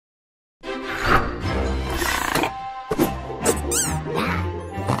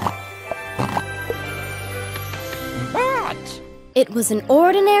It was an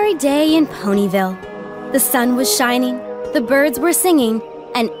ordinary day in Ponyville. The sun was shining, the birds were singing,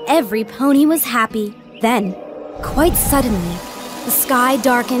 and every pony was happy. Then, quite suddenly, the sky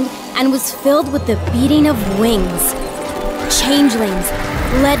darkened and was filled with the beating of wings. Changelings,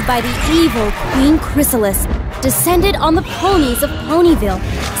 led by the evil Queen Chrysalis, descended on the ponies of Ponyville,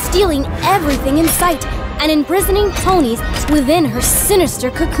 stealing everything in sight and imprisoning ponies within her sinister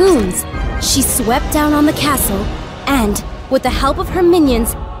cocoons. She swept down on the castle and, with the help of her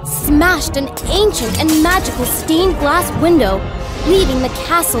minions, smashed an ancient and magical stained glass window, leaving the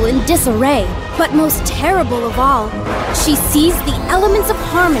castle in disarray. But most terrible of all, she seized the elements of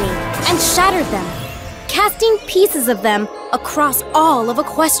harmony and shattered them, casting pieces of them across all of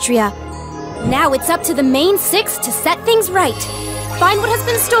Equestria. Now it's up to the main six to set things right. Find what has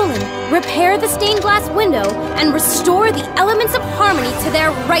been stolen, repair the stained glass window, and restore the elements of harmony to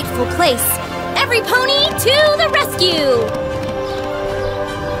their rightful place. Every pony to the rescue!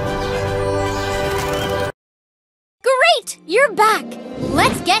 Great! You're back!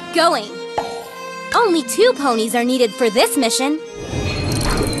 Let's get going! Only 2 ponies are needed for this mission.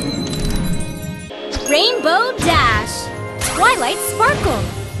 Rainbow Dash, Twilight Sparkle.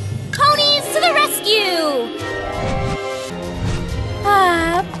 Ponies to the rescue!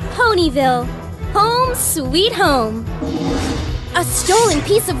 Ponyville, home sweet home. A stolen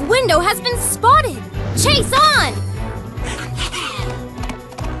piece of window has been spotted. Chase on!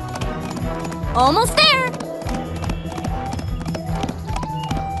 Almost there.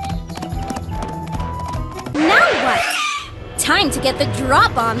 Now what? Time to get the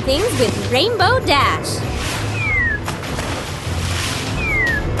drop on things with Rainbow Dash.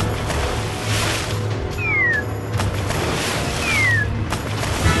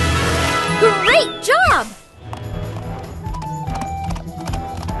 Great job!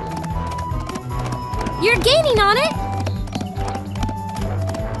 You're gaining on it!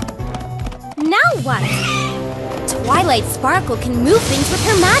 Now what? Twilight Sparkle can move things with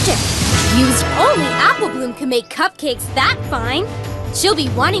her magic. Used only Apple Bloom can make cupcakes that fine. She'll be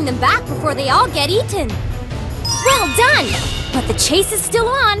wanting them back before they all get eaten. Well done! But the chase is still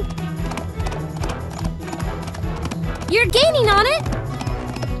on. You're gaining on it!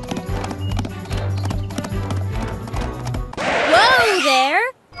 Whoa there!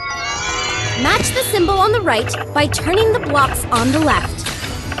 Match the symbol on the right by turning the blocks on the left.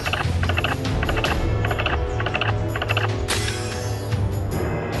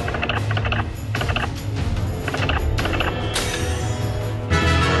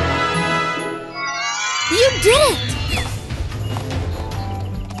 You did it!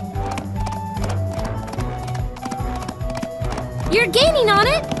 You're gaining on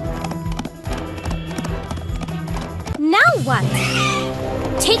it! Now what?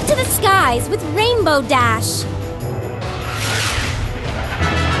 Take to the skies with Rainbow Dash.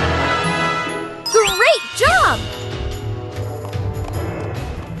 Great job!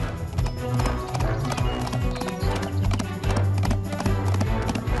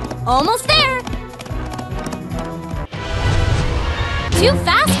 Almost there! Too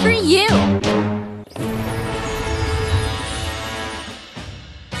fast for you!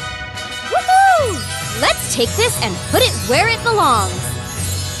 Woohoo! Let's take this and put it where it belongs.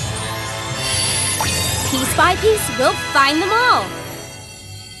 Piece by piece, we'll find them all.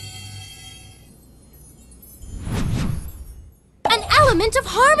 An element of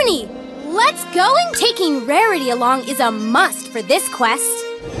harmony! Let's go! And taking Rarity along is a must for this quest.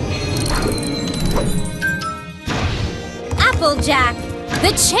 Applejack,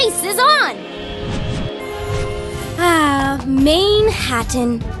 the chase is on!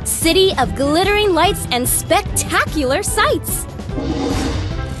 Manhattan, city of glittering lights and spectacular sights.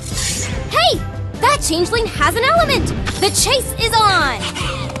 Hey! That changeling has an element! The chase is on!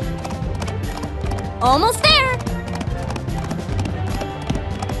 Almost there!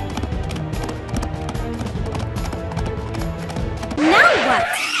 Now what?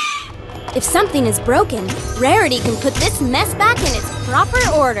 If something is broken, Rarity can put this mess back in its proper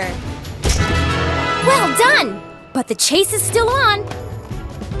order. Well done! But the chase is still on.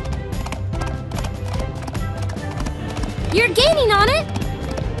 You're gaining on it!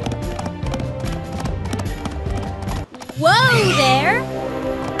 Whoa there!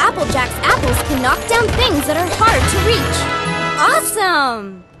 Applejack's apples can knock down things that are hard to reach.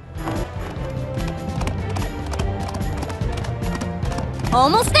 Awesome!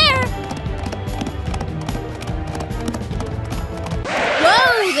 Almost there!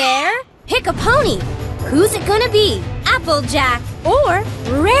 Whoa there! Pick a pony. Who's it gonna be? Applejack or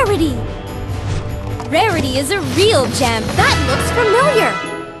Rarity? Rarity is a real gem. That looks familiar.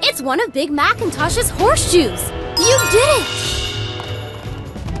 It's one of Big Macintosh's horseshoes. You did it!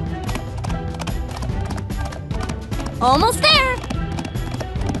 Almost there!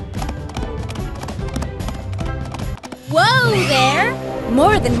 Whoa there!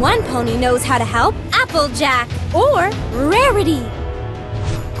 More than one pony knows how to help Applejack or Rarity.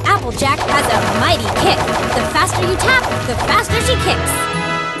 Applejack has a mighty kick. The faster you tap, the faster she kicks.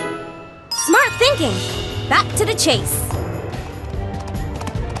 Smart thinking. Back to the chase.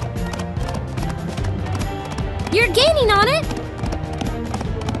 You're gaining on it.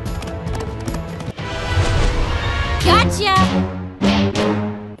 Gotcha!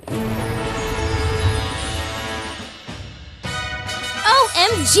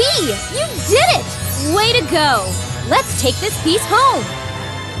 OMG! You did it! Way to go! Let's take this piece home.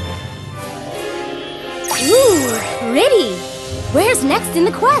 Ooh, pretty! Where's next in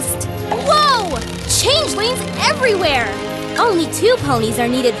the quest? Whoa! Changelings everywhere! Only 2 ponies are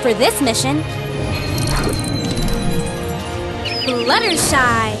needed for this mission.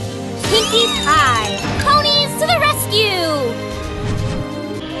 Fluttershy, Pinkie Pie, ponies to the rescue!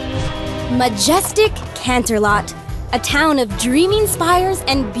 Majestic Canterlot, a town of dreaming spires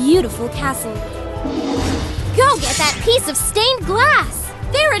and beautiful castles. Go get that piece of stained glass!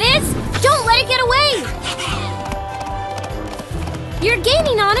 There it is! Don't let it get away! You're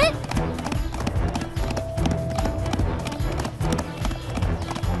gaining on it!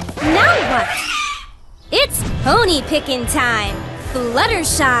 Now what? It's pony picking time!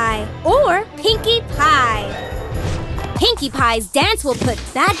 Fluttershy or Pinkie Pie. Pinkie Pie's dance will put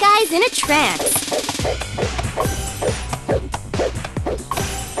bad guys in a trance.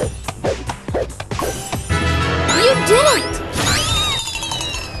 You did it!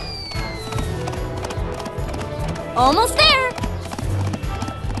 Almost there!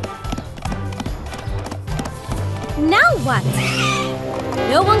 Now what?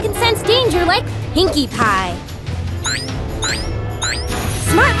 No one can sense danger like Pinkie Pie.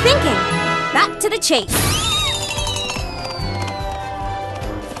 Smart thinking. Back to the chase.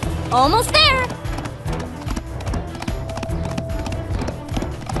 Almost there.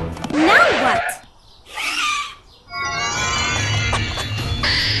 Now what?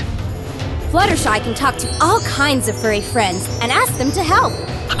 Fluttershy can talk to all kinds of furry friends and ask them to help.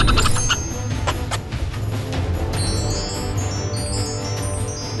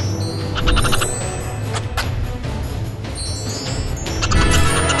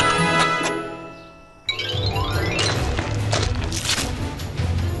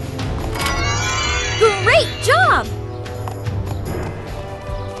 Great job!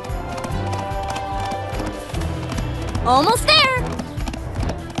 Almost there!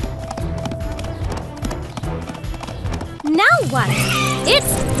 Now what?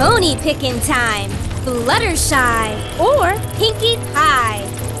 It's pony picking time! Fluttershy or Pinkie Pie.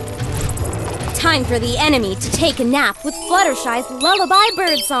 Time for the enemy to take a nap with Fluttershy's lullaby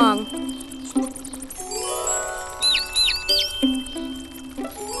bird song.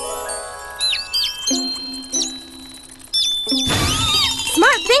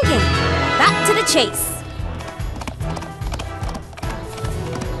 Smart thinking! Back to the chase.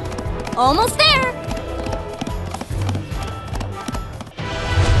 Almost there!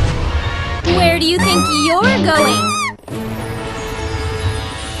 Where do you think you're going?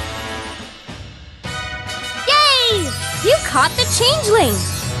 Yay! You caught the changeling!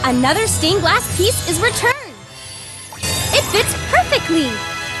 Another stained glass piece is returned. It fits perfectly!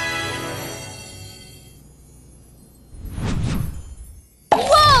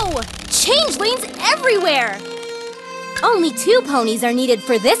 Whoa! Changelings everywhere! Only 2 ponies are needed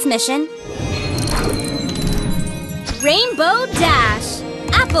for this mission. Rainbow Dash,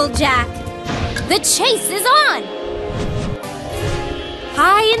 Applejack. The chase is on!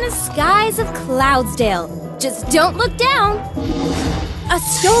 High in the skies of Cloudsdale. Just don't look down. A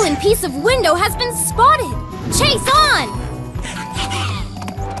stolen piece of window has been spotted. Chase on!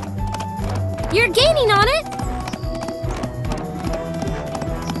 You're gaining on it.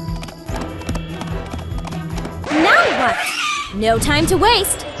 Now what? No time to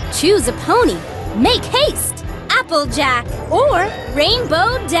waste. Choose a pony. Make haste. Applejack or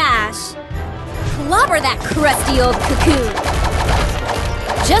Rainbow Dash. Clobber that crusty old cocoon.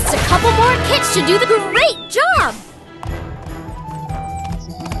 Just a couple more kicks should do the great job.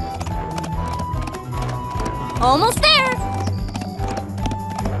 Almost there.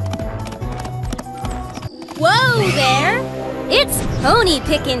 Whoa there. It's pony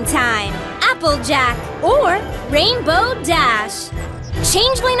picking time. Applejack or Rainbow Dash.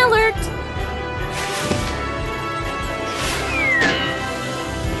 Changeling alert.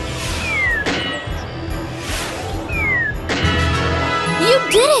 You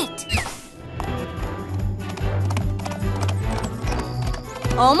did it!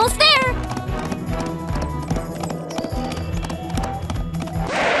 Almost there.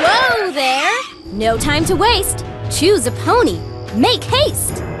 No time to waste. Choose a pony. Make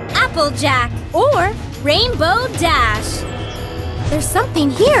haste. Applejack or Rainbow Dash. There's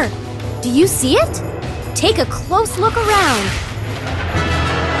something here. Do you see it? Take a close look around.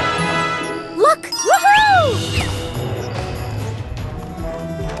 Look! Woohoo!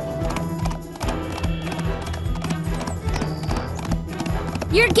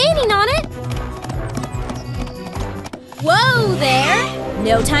 You're gaining on it! Whoa there!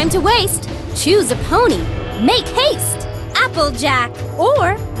 No time to waste. Choose a pony. Make haste. Applejack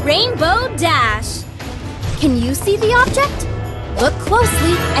or Rainbow Dash. Can you see the object? Look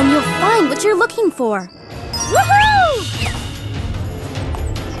closely and you'll find what you're looking for. Woohoo!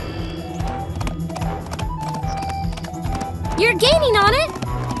 You're gaining on it!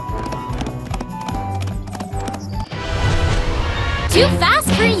 Too fast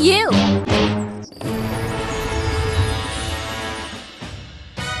for you!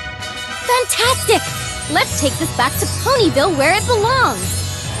 Fantastic! Let's take this back to Ponyville where it belongs.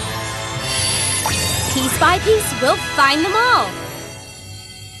 Piece by piece, we'll find them all.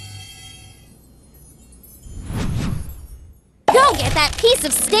 Go get that piece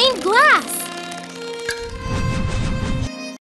of stained glass!